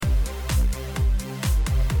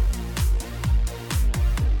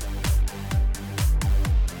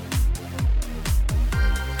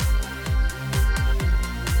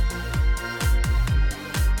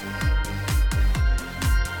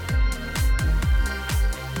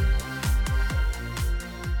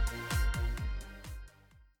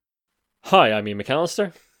Hi, I'm Ian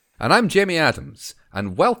McAllister. And I'm Jamie Adams,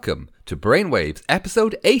 and welcome to Brainwaves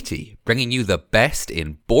episode 80, bringing you the best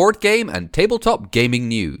in board game and tabletop gaming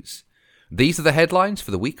news. These are the headlines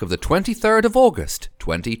for the week of the 23rd of August,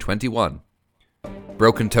 2021.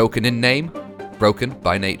 Broken Token in name, broken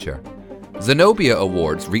by nature. Zenobia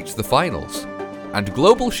Awards reach the finals, and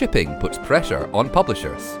global shipping puts pressure on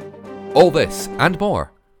publishers. All this and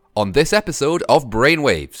more on this episode of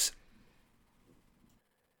Brainwaves.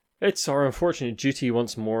 It's our unfortunate duty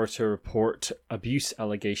once more to report abuse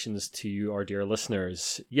allegations to you, our dear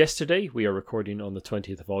listeners. Yesterday, we are recording on the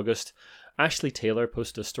 20th of August, Ashley Taylor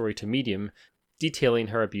posted a story to Medium detailing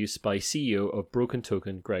her abuse by CEO of Broken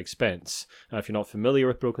Token, Greg Spence. Now, if you're not familiar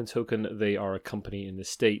with Broken Token, they are a company in the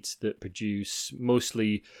States that produce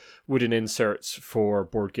mostly wooden inserts for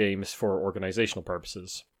board games for organizational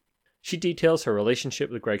purposes. She details her relationship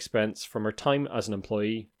with Greg Spence from her time as an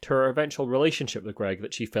employee to her eventual relationship with Greg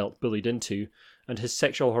that she felt bullied into, and his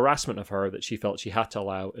sexual harassment of her that she felt she had to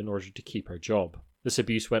allow in order to keep her job. This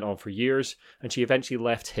abuse went on for years, and she eventually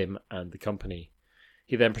left him and the company.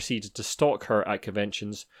 He then proceeded to stalk her at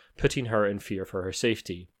conventions, putting her in fear for her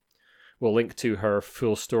safety. We'll link to her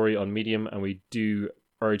full story on Medium, and we do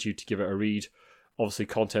urge you to give it a read. Obviously,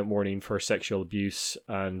 content warning for sexual abuse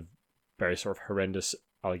and very sort of horrendous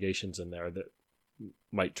allegations in there that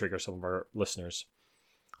might trigger some of our listeners.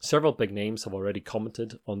 Several big names have already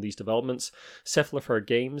commented on these developments. Cephalofair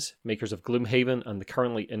Games, makers of Gloomhaven and the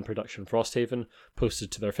currently in production Frosthaven,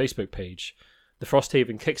 posted to their Facebook page. The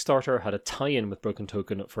Frosthaven Kickstarter had a tie-in with Broken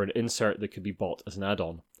Token for an insert that could be bought as an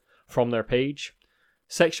add-on. From their page,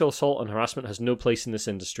 sexual assault and harassment has no place in this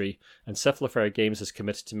industry, and Cephalofair Games is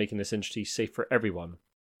committed to making this industry safe for everyone.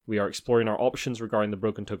 We are exploring our options regarding the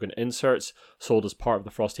Broken Token inserts sold as part of the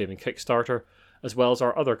Frosthaven Kickstarter, as well as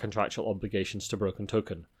our other contractual obligations to Broken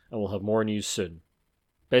Token, and we'll have more news soon.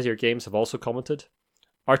 Bezier Games have also commented,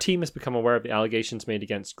 "Our team has become aware of the allegations made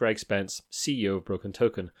against Greg Spence, CEO of Broken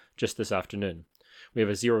Token, just this afternoon. We have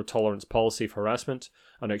a zero-tolerance policy for harassment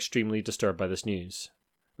and are extremely disturbed by this news.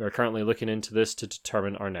 We are currently looking into this to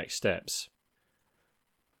determine our next steps."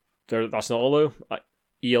 That's not all though.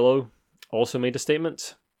 ELO also made a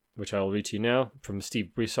statement, which I'll read to you now, from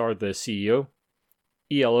Steve Broussard, the CEO.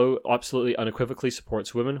 ELO absolutely unequivocally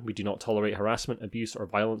supports women. We do not tolerate harassment, abuse, or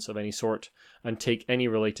violence of any sort, and take any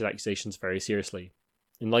related accusations very seriously.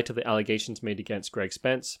 In light of the allegations made against Greg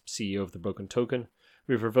Spence, CEO of the Broken Token,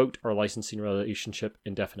 we have revoked our licensing relationship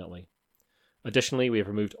indefinitely. Additionally, we have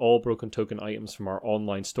removed all Broken Token items from our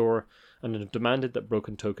online store and have demanded that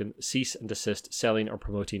Broken Token cease and desist selling or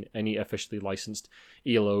promoting any officially licensed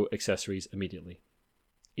ELO accessories immediately.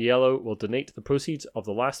 ELO will donate the proceeds of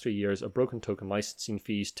the last 3 years of Broken Token licensing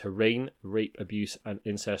fees to RAIN, Rape, Abuse and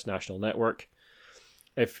Incest National Network.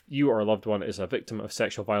 If you or a loved one is a victim of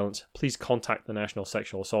sexual violence, please contact the National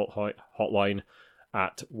Sexual Assault Hotline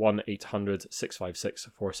at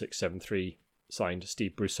 1-800-656-4673, signed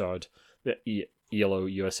Steve Broussard, the ELO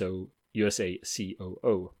USA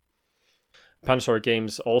COO. Pandasaur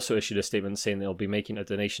Games also issued a statement saying they'll be making a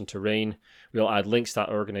donation to RAIN. We'll add links to that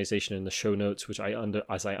organisation in the show notes, which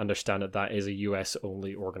as I understand it, that is a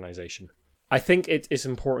US-only organisation. I think it is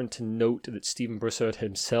important to note that Stephen Broussard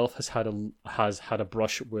himself has had a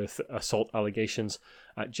brush with assault allegations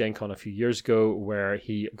at Gen Con a few years ago, where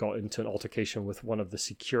he got into an altercation with one of the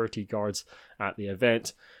security guards at the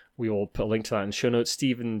event. We will put a link to that in the show notes.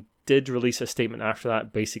 Stephen did release a statement after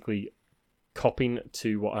that, basically copying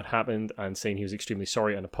to what had happened and saying he was extremely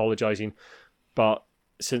sorry and apologising. But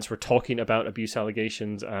since we're talking about abuse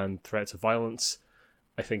allegations and threats of violence,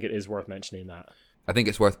 I think it is worth mentioning that. I think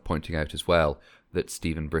it's worth pointing out as well that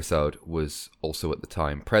Stephen Broussard was also at the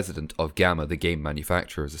time president of GAMA, the Game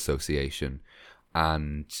Manufacturers Association,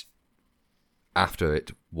 and after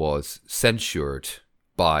it was censured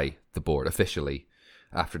by the board officially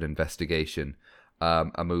after an investigation,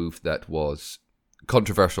 a move that was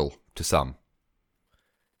controversial to some.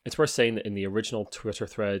 It's worth saying that in the original Twitter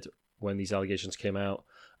thread, when these allegations came out,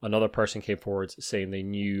 another person came forward saying they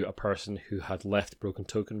knew a person who had left Broken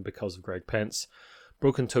Token because of Greg Spence.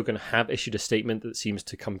 Broken Token have issued a statement that seems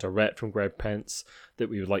to come direct from Greg Spence that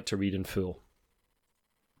we would like to read in full.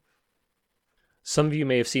 Some of you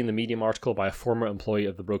may have seen the Medium article by a former employee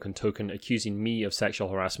of the Broken Token accusing me of sexual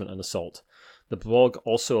harassment and assault. The blog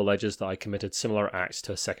also alleges that I committed similar acts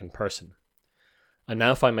to a second person. I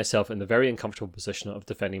now find myself in the very uncomfortable position of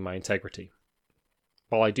defending my integrity.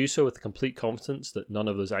 While I do so with complete confidence that none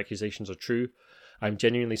of those accusations are true, I am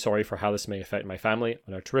genuinely sorry for how this may affect my family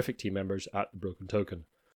and our terrific team members at the Broken Token.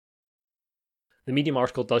 The Medium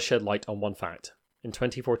article does shed light on one fact. In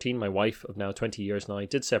 2014, my wife, of now 20 years, and I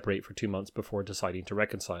did separate for 2 months before deciding to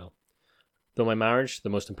reconcile. Though my marriage, the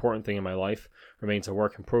most important thing in my life, remains a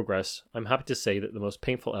work in progress, I'm happy to say that the most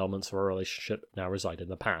painful elements of our relationship now reside in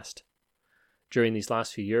the past. During these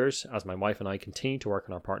last few years, as my wife and I continue to work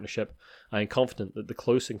on our partnership, I am confident that the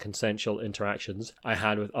close and consensual interactions I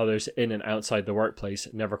had with others in and outside the workplace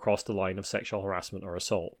never crossed the line of sexual harassment or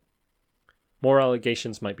assault. More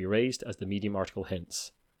allegations might be raised, as the Medium article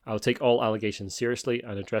hints. I will take all allegations seriously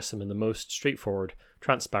and address them in the most straightforward,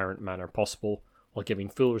 transparent manner possible, while giving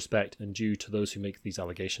full respect and due to those who make these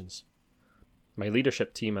allegations. My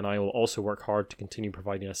leadership team and I will also work hard to continue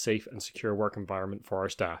providing a safe and secure work environment for our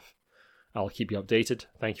staff. I'll keep you updated.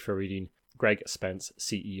 Thank you for reading. Greg Spence,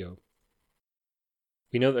 CEO.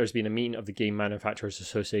 We know that there's been a meeting of the Game Manufacturers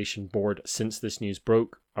Association board since this news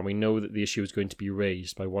broke, and we know that the issue is going to be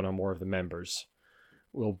raised by one or more of the members.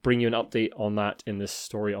 We'll bring you an update on that in this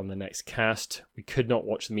story on the next cast. We could not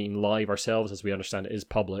watch the meeting live ourselves, as we understand it is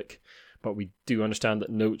public, but we do understand that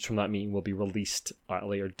notes from that meeting will be released at a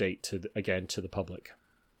later date to the public.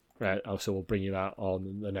 So we'll bring you that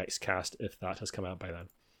on the next cast if that has come out by then.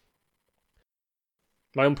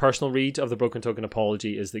 My own personal read of the Broken Token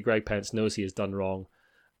apology is that Greg Spence knows he has done wrong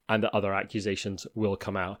and that other accusations will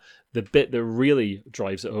come out. The bit that really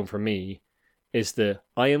drives it home for me is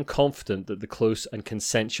I am confident that the close and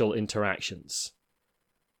consensual interactions.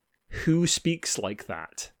 Who speaks like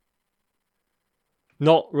that?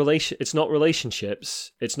 It's not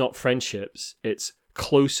relationships, it's not friendships, it's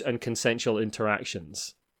close and consensual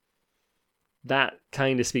interactions. That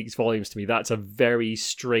kind of speaks volumes to me. That's a very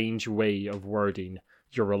strange way of wording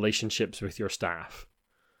your relationships with your staff.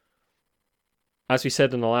 As we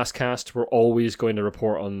said in the last cast, we're always going to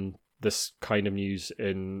report on this kind of news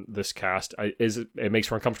in this cast. It makes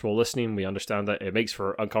for uncomfortable listening. We understand that. It makes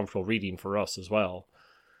for uncomfortable reading for us as well.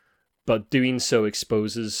 But doing so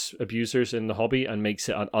exposes abusers in the hobby and makes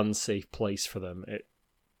it an unsafe place for them.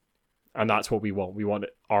 And that's what we want. We want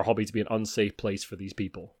our hobby to be an unsafe place for these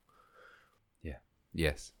people. Yeah.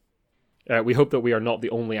 Yes. We hope that we are not the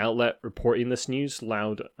only outlet reporting this news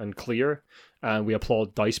loud and clear. And we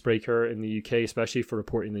applaud Dicebreaker in the UK, especially for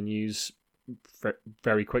reporting the news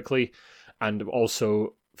very quickly. And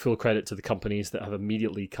also full credit to the companies that have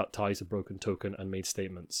immediately cut ties with Broken Token and made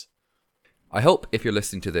statements. I hope if you're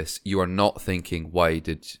listening to this, you are not thinking, why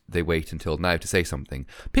did they wait until now to say something?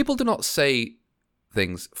 People do not say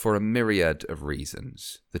things for a myriad of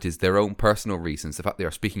reasons. That is, their own personal reasons. The fact they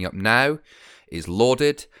are speaking up now is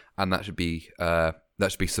lauded, and that should be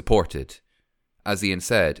supported. As Ian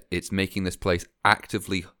said, it's making this place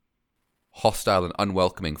actively hostile and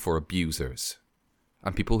unwelcoming for abusers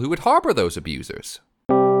and people who would harbour those abusers.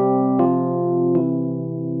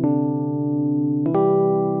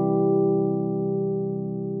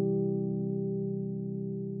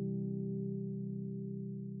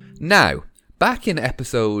 Now, back in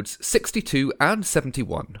episodes 62 and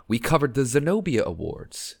 71, we covered the Zenobia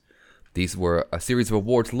Awards. These were a series of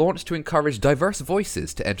awards launched to encourage diverse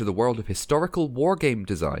voices to enter the world of historical wargame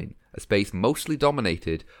design, a space mostly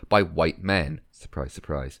dominated by white men. Surprise,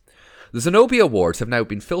 surprise. The Zenobia Awards have now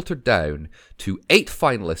been filtered down to 8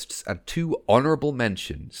 finalists and 2 honourable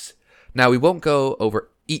mentions. Now, we won't go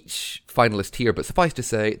over each finalist here, but suffice to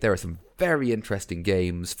say, there are some very interesting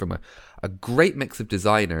games from a great mix of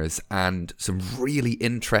designers and some really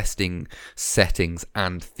interesting settings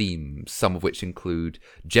and themes, some of which include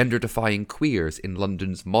gender-defying queers in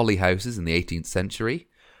London's molly houses in the 18th century,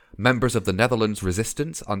 members of the Netherlands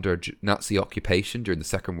resistance under Nazi occupation during the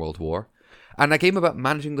Second World War, and a game about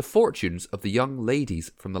managing the fortunes of the young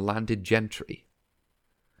ladies from the landed gentry.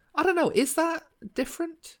 I don't know, is that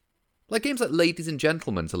different? Like games like Ladies and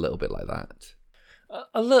Gentlemen's a little bit like that.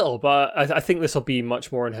 A little, but I think this will be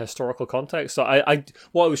much more in historical context. So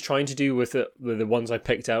what I was trying to do with the ones I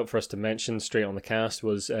picked out for us to mention straight on the cast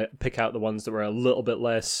was pick out the ones that were a little bit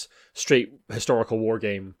less straight historical war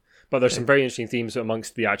game. But there's some very interesting themes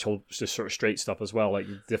amongst the actual just sort of straight stuff as well, like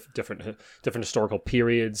different historical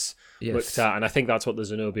periods looked at. And I think that's what the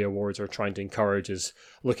Zenobia Awards are trying to encourage, is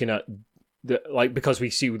looking at because we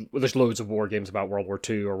see there's loads of war games about World War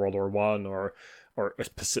II or World War One or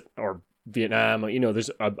Vietnam, there's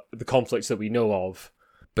the conflicts that we know of.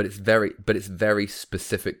 But it's very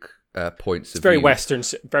specific points of view.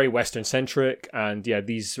 It's very Western centric, and yeah,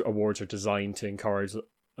 these awards are designed to encourage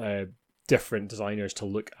different designers to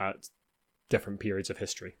look at different periods of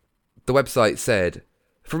history. The website said,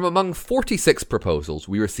 from among 46 proposals,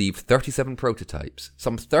 we received 37 prototypes.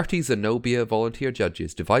 Some 30 Zenobia volunteer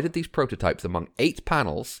judges divided these prototypes among 8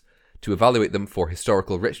 panels to evaluate them for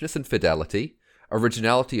historical richness and fidelity,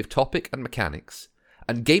 originality of topic and mechanics,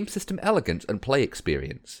 and game system elegance and play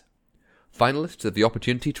experience. Finalists have the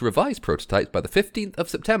opportunity to revise prototypes by the 15th of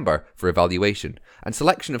September for evaluation, and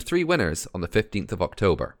selection of 3 winners on the 15th of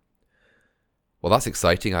October. Well, that's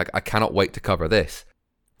exciting. I cannot wait to cover this.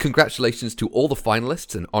 Congratulations to all the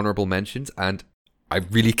finalists and honourable mentions, and I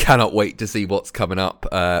really cannot wait to see what's coming up,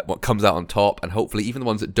 what comes out on top, and hopefully even the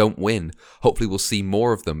ones that don't win, hopefully we'll see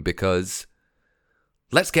more of them, because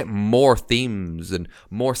let's get more themes and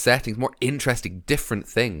more settings, more interesting, different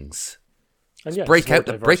things. And yeah, break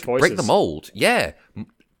the mold. Yeah.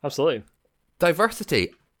 Absolutely.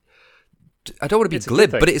 Diversity. I don't want to be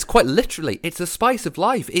glib, but it is quite literally, it's the spice of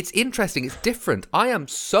life. It's interesting. It's different. I am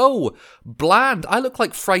so bland. I look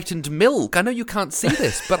like frightened milk. I know you can't see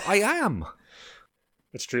this, but I am.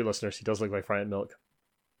 It's true, listeners. He does look like frightened milk.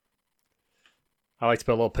 I like to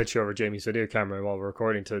put a little picture over Jamie's video camera while we're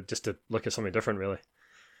recording to look at something different, really.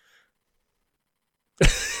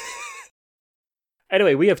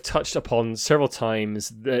 Anyway, we have touched upon several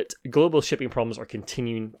times that global shipping problems are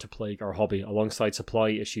continuing to plague our hobby, alongside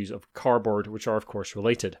supply issues of cardboard, which are of course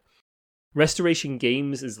related. Restoration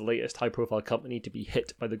Games is the latest high-profile company to be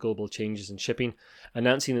hit by the global changes in shipping,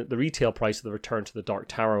 announcing that the retail price of the Return to the Dark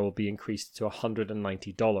Tower will be increased to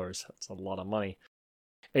 $190. That's a lot of money.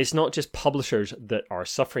 It's not just publishers that are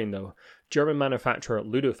suffering though. German manufacturer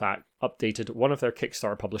Ludofact updated one of their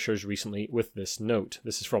Kickstarter publishers recently with this note.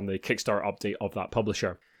 This is from the Kickstarter update of that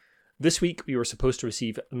publisher. This week we were supposed to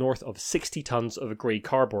receive north of 60 tons of grey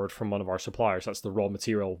cardboard from one of our suppliers. That's the raw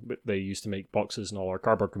material that they use to make boxes and all our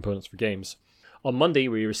cardboard components for games. On Monday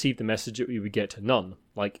we received the message that we would get none,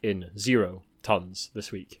 like in 0 tons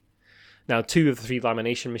this week. Now, 2 of the 3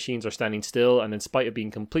 lamination machines are standing still, and in spite of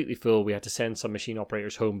being completely full, we had to send some machine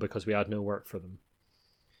operators home because we had no work for them.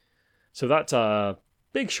 So that's a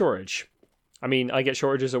big shortage. I mean, I get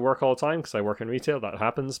shortages at work all the time because I work in retail, that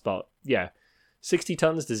happens, but yeah, 60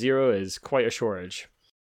 tons to 0 is quite a shortage.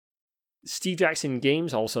 Steve Jackson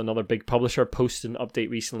Games, also another big publisher, posted an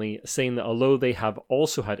update recently saying that although they have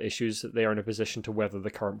also had issues, that they are in a position to weather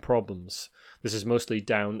the current problems. This is mostly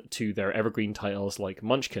down to their evergreen titles like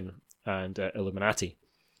Munchkin and Illuminati.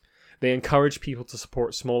 They encourage people to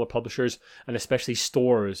support smaller publishers and especially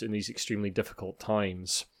stores in these extremely difficult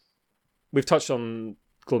times. We've touched on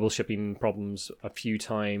global shipping problems a few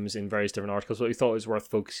times in various different articles, but we thought it was worth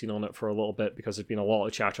focusing on it for a little bit because there's been a lot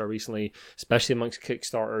of chatter recently, especially amongst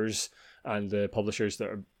Kickstarters and the publishers that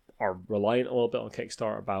are reliant a little bit on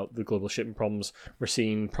Kickstarter about the global shipping problems. We're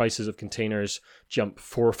seeing prices of containers jump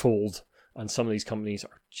 4-fold, and some of these companies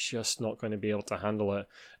are just not going to be able to handle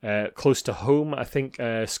it. Close to home, I think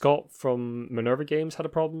Scott from Minerva Games had a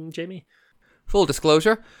problem, Jamie? Full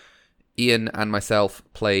disclosure, Ian and myself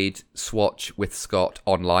played Swatch with Scott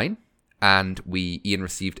online, and Ian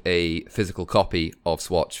received a physical copy of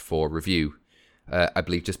Swatch for review, I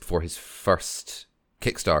believe just before his first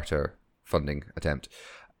Kickstarter funding attempt,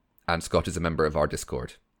 and Scott is a member of our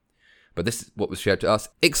Discord. But this is what was shared to us.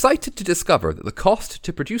 Excited to discover that the cost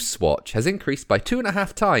to produce Swatch has increased by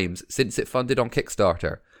 2.5 times since it funded on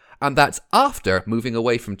Kickstarter. And that's after moving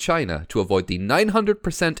away from China to avoid the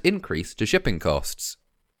 900% increase to shipping costs.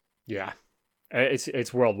 Yeah.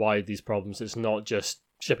 It's worldwide, these problems. It's not just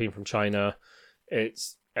shipping from China.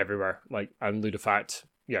 It's everywhere. And Ludofact,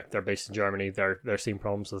 yeah, they're based in Germany. They're seeing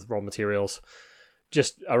problems with raw materials.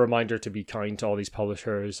 Just a reminder to be kind to all these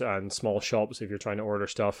publishers and small shops if you're trying to order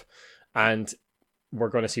stuff. And we're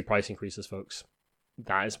going to see price increases, folks.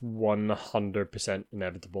 That is 100%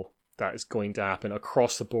 inevitable. That is going to happen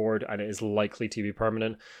across the board, and it is likely to be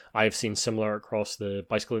permanent. I've seen similar across the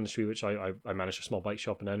bicycle industry, which I manage a small bike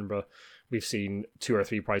shop in Edinburgh. We've seen 2 or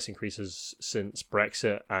 3 price increases since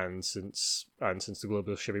Brexit and since the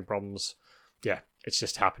global shipping problems. Yeah, it's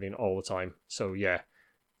just happening all the time. So yeah,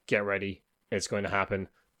 get ready. It's going to happen.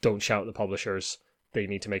 Don't shout at the publishers. They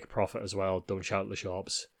need to make a profit as well. Don't shout at the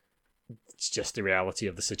shops. It's just the reality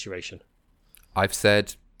of the situation. I've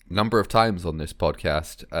said a number of times on this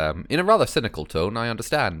podcast, in a rather cynical tone, I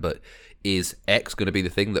understand, but is X going to be the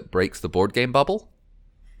thing that breaks the board game bubble?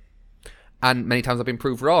 And many times I've been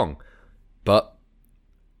proved wrong. But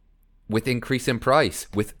with increase in price,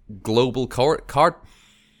 with global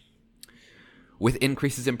with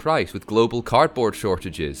increases in price, with global cardboard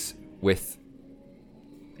shortages, with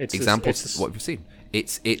examples what we've seen,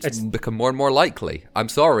 it's become more and more likely. I'm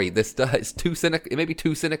sorry, it's too cynical. It may be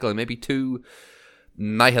too cynical. It may be too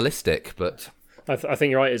nihilistic, but I think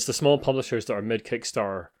you're right. It's the small publishers that are mid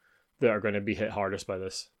Kickstarter that are going to be hit hardest by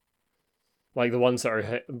this. Like the ones that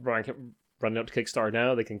are running up to Kickstarter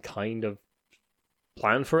now, they can kind of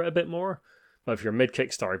plan for it a bit more. But if you're mid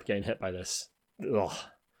Kickstarter, you're getting hit by this. Ugh,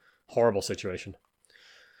 horrible situation.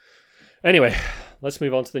 Anyway, let's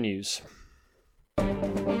move on to the news.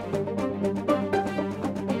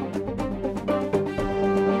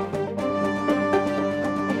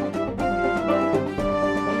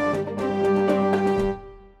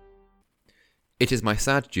 It is my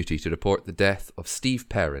sad duty to report the death of Steve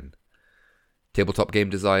Perrin, tabletop game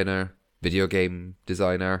designer, video game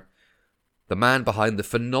designer, the man behind the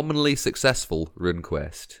phenomenally successful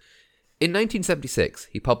RuneQuest. In 1976,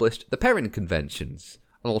 he published The Perrin Conventions,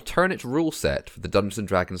 an alternate rule set for the Dungeons &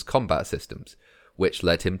 Dragons combat systems, which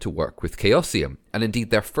led him to work with Chaosium, and indeed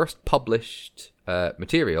their first published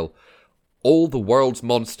material, All the World's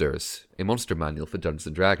Monsters, a monster manual for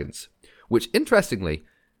Dungeons & Dragons, which, interestingly,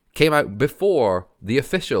 came out before the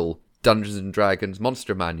official Dungeons & Dragons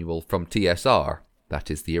monster manual from TSR.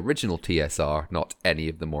 That is the original TSR, not any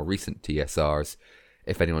of the more recent TSRs,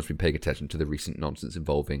 if anyone's been paying attention to the recent nonsense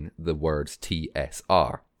involving the words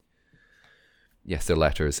TSR. Yes, their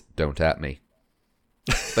letters, don't at me.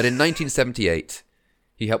 But in 1978,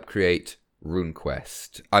 he helped create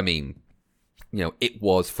RuneQuest. I mean, it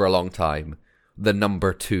was for a long time the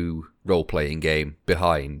number 2 role-playing game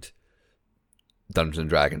behind Dungeons &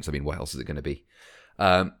 Dragons. I mean, what else is it going to be?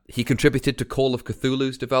 He contributed to Call of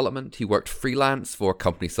Cthulhu's development. He worked freelance for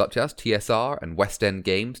companies such as TSR and West End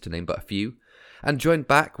Games, to name but a few, and joined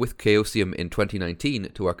back with Chaosium in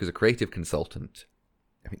 2019 to work as a creative consultant.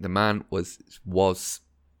 I mean, the man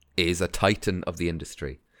is a titan of the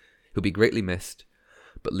industry. He'll be greatly missed,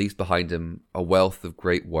 but leaves behind him a wealth of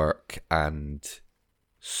great work and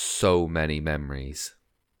so many memories.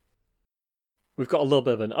 We've got a little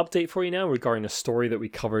bit of an update for you now regarding a story that we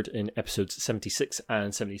covered in episodes 76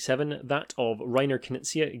 and 77, that of Reiner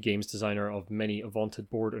Knizia, games designer of many vaunted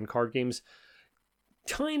board and card games,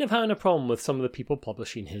 kind of having a problem with some of the people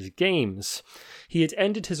publishing his games. He had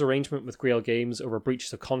ended his arrangement with Grail Games over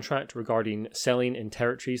breaches of contract regarding selling in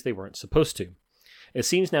territories they weren't supposed to. It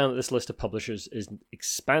seems now that this list of publishers is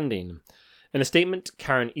expanding. In a statement,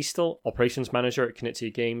 Karen Eastel, operations manager at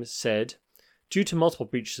Knizia Games, said, "Due to multiple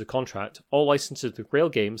breaches of contract, all licenses with Grail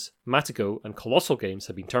Games, Matago, and Colossal Games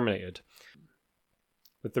have been terminated,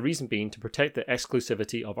 with the reason being to protect the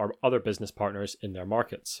exclusivity of our other business partners in their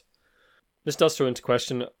markets." This does throw into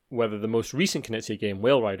question whether the most recent Knizia game,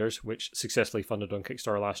 Whale Riders, which successfully funded on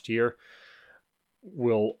Kickstarter last year,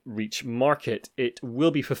 will reach market. It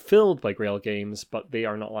will be fulfilled by Grail Games, but they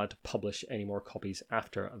are not allowed to publish any more copies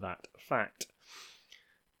after that fact.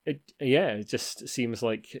 It just seems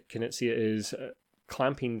like Knizia is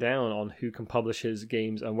clamping down on who can publish his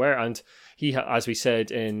games and where. And he, as we said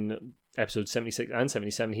in episodes 76 and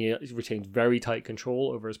 77, he retained very tight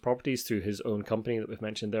control over his properties through his own company that we've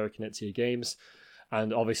mentioned there, Knizia Games.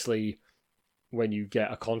 And obviously, when you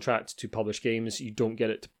get a contract to publish games, you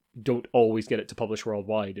don't always get it to publish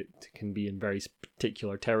worldwide. It can be in very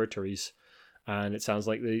particular territories. And it sounds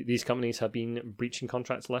like these companies have been breaching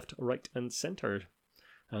contracts left, right, and centre.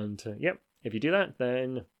 And if you do that,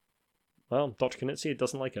 then, well, Dr. Knizia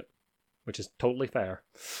doesn't like it, which is totally fair.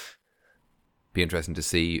 Be interesting to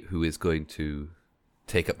see who is going to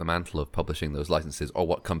take up the mantle of publishing those licenses, or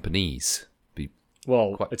what companies.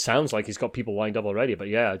 It sounds like he's got people lined up already, but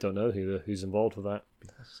I don't know who's involved with that.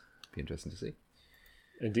 Be interesting to see.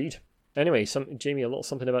 Indeed. Anyway, Jamie, a little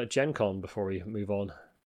something about Gen Con before we move on.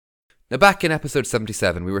 Now, back in episode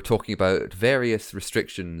 77, we were talking about various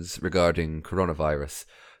restrictions regarding coronavirus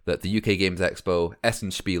that the UK Games Expo,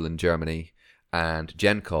 Essenspiel in Germany, and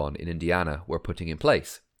Gen Con in Indiana were putting in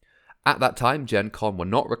place. At that time, Gen Con were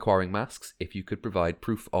not requiring masks if you could provide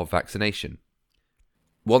proof of vaccination.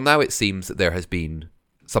 Well, now it seems that there has been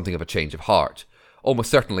something of a change of heart,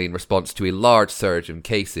 almost certainly in response to a large surge in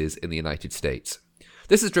cases in the United States.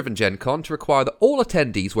 This has driven Gen Con to require that all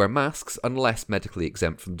attendees wear masks unless medically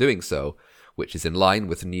exempt from doing so, which is in line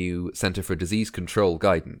with new Centre for Disease Control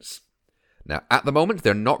guidance. Now, at the moment,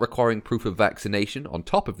 they're not requiring proof of vaccination on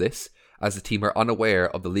top of this, as the team are unaware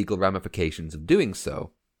of the legal ramifications of doing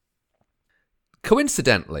so.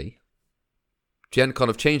 Coincidentally, Gen Con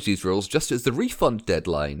have changed these rules just as the refund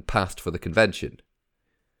deadline passed for the convention.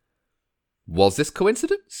 Was this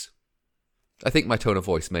coincidence? I think my tone of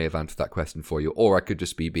voice may have answered that question for you, or I could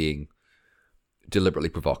just be being deliberately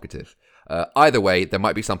provocative. Either way, there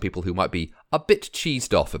might be some people who might be a bit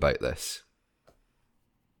cheesed off about this.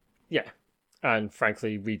 Yeah, and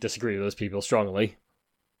frankly, we disagree with those people strongly.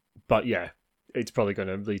 But it's probably going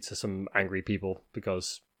to lead to some angry people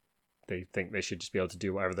because they think they should just be able to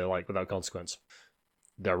do whatever they like without consequence.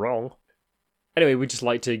 They're wrong. Anyway, we'd just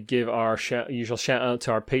like to give our usual shout out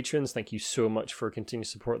to our patrons. Thank you so much for continuing to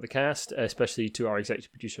support the cast, especially to our executive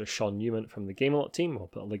producer, Sean Newman from the Gamealot team. We'll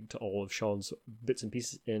put a link to all of Sean's bits and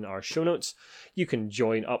pieces in our show notes. You can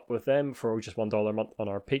join up with them for just $1 a month on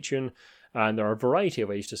our Patreon And there are a variety of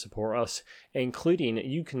ways to support us, including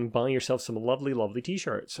you can buy yourself some lovely, lovely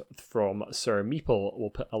t-shirts from Sir Meeple. We'll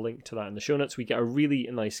put a link to that in the show notes. We get a really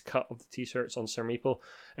nice cut of the t-shirts on Sir Meeple.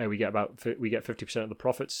 We get 50% of the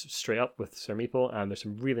profits straight up with Sir Meeple, and there's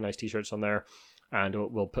some really nice t-shirts on there. And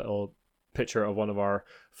we'll put a picture of one of our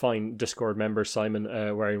fine Discord members, Simon,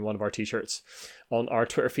 wearing one of our t-shirts on our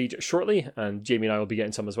Twitter feed shortly, and Jamie and I will be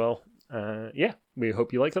getting some as well. We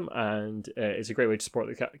hope you like them, and it's a great way to support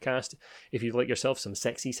the cast if you'd like yourself some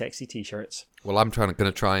sexy t-shirts. Well, I'm going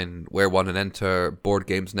to try and wear one and enter Board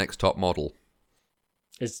Game's Next Top Model.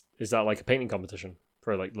 Is that like a painting competition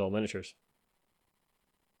for like little miniatures?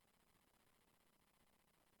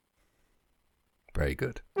 Very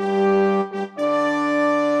good.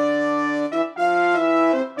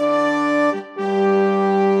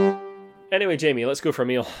 Anyway, Jamie, let's go for a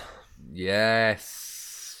meal.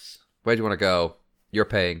 Yes. Where do you want to go? You're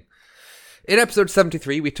paying. In episode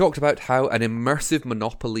 73, we talked about how an immersive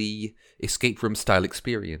Monopoly escape room style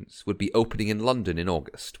experience would be opening in London in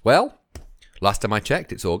August. Well, last time I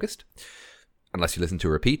checked, it's August. Unless you listen to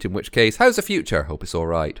a repeat, in which case, how's the future? Hope it's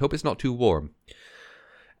alright. Hope it's not too warm.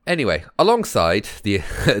 Anyway, alongside the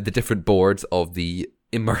the different boards of the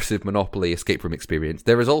immersive Monopoly escape room experience,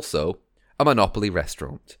 there is also a Monopoly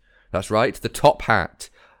restaurant. That's right, the Top Hat,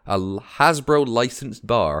 a Hasbro licensed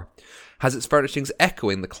bar, has its furnishings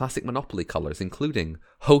echoing the classic Monopoly colours, including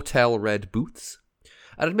hotel red booths,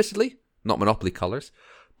 and admittedly, not Monopoly colours,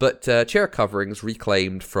 but chair coverings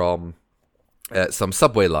reclaimed from some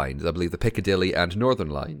subway lines, I believe the Piccadilly and Northern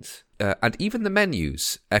lines, and even the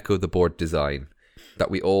menus echo the board design that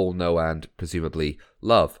we all know and presumably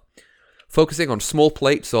love. Focusing on small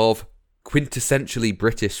plates of quintessentially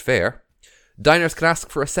British fare, diners can ask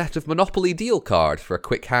for a set of Monopoly deal cards for a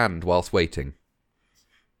quick hand whilst waiting.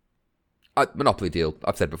 Monopoly deal,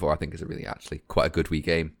 I've said before, I think is a really actually quite a good wee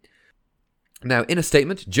game. Now, in a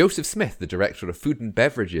statement, Joseph Smith, the director of food and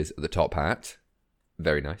beverages at the Top Hat,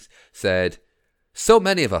 very nice, said, "So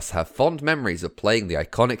many of us have fond memories of playing the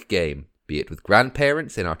iconic game, be it with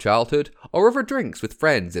grandparents in our childhood or over drinks with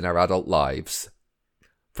friends in our adult lives.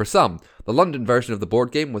 For some, the London version of the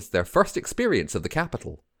board game was their first experience of the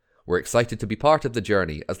capital. We're excited to be part of the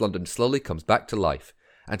journey as London slowly comes back to life,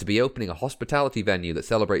 and to be opening a hospitality venue that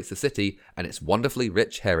celebrates the city and its wonderfully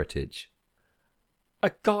rich heritage."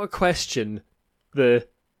 I got a question. The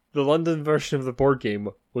London version of the board game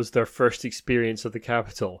was their first experience of the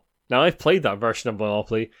capital. Now, I've played that version of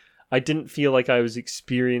Monopoly. I didn't feel like I was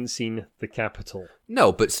experiencing the capital.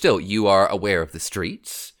 No, but still, you are aware of the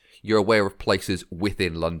streets. You're aware of places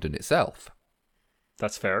within London itself.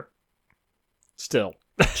 That's fair. Still.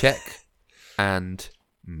 Check and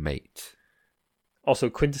mate. Also,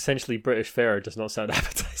 quintessentially British fare does not sound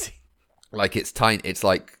appetizing. Like, it's tiny. It's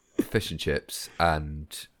like fish and chips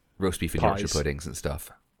and roast beef and Yorkshire puddings and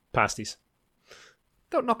stuff. Pasties.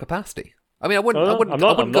 Don't knock a pasty. I mean, I wouldn't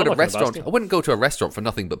go to a restaurant. I wouldn't go to a restaurant for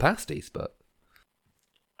nothing but pasties, but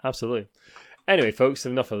absolutely. Anyway, folks,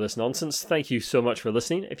 enough of this nonsense. Thank you so much for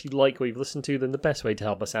listening. If you like what you've listened to, then the best way to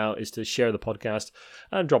help us out is to share the podcast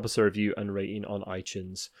and drop us a review and rating on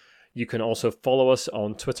iTunes. You can also follow us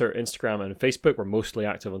on Twitter, Instagram, and Facebook. We're mostly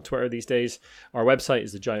active on Twitter these days. Our website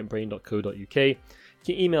is thegiantbrain.co.uk. You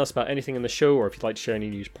can email us about anything in the show, or if you'd like to share any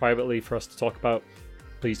news privately for us to talk about,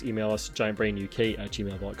 please email us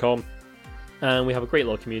giantbrainuk@gmail.com. And we have a great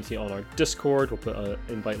little community on our Discord. We'll put an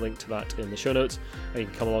invite link to that in the show notes, and you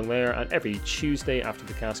can come along there. And every Tuesday after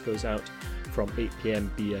the cast goes out from 8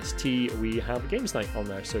 p.m. BST, we have a games night on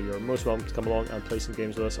there. So you're most welcome to come along and play some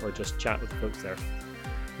games with us, or just chat with the folks there.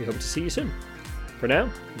 We hope to see you soon. For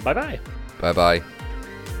now, bye-bye. Bye-bye.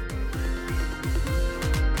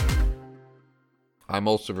 I'm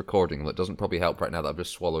also recording. That doesn't probably help right now that I've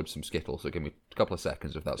just swallowed some Skittles, so give me a couple of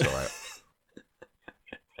seconds if that's all right.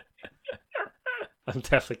 I'm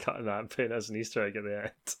definitely cutting that and putting it as an Easter egg at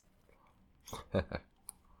the end.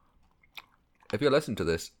 If you listen to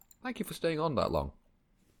this, thank you for staying on that long.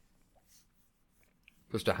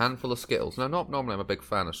 Just a handful of Skittles. Now, not normally I'm a big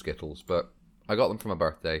fan of Skittles, but I got them for my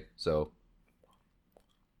birthday, so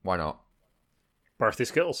why not? Birthday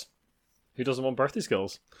Skittles. Who doesn't want birthday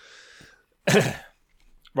Skittles?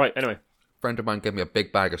 Right, anyway. A friend of mine gave me a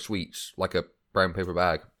big bag of sweets, like a brown paper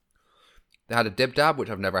bag. They had a Dib Dab, which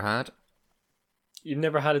I've never had. You've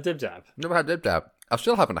never had a Dib Dab? Never had Dib Dab. I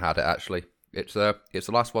still haven't had it, actually. It's the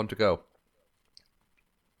last one to go.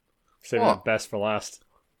 Saving the best for last.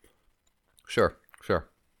 Sure.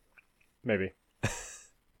 Maybe.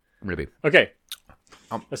 Maybe. Okay.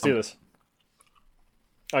 Let's do this.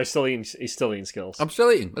 Oh, he's still eating Skittles. I'm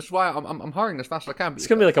still eating. That's why I'm hurrying as fast as I can. It's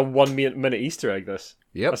going to be like a 1 minute Easter egg, this.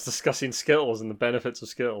 Yep. Us discussing Skittles and the benefits of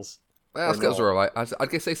Skittles. Well, Or Skittles not? are alright.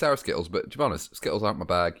 I'd say sour Skittles, but to be honest, Skittles aren't my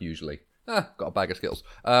bag usually. Got a bag of Skittles.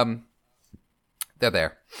 They're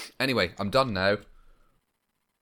there. Anyway, I'm done now.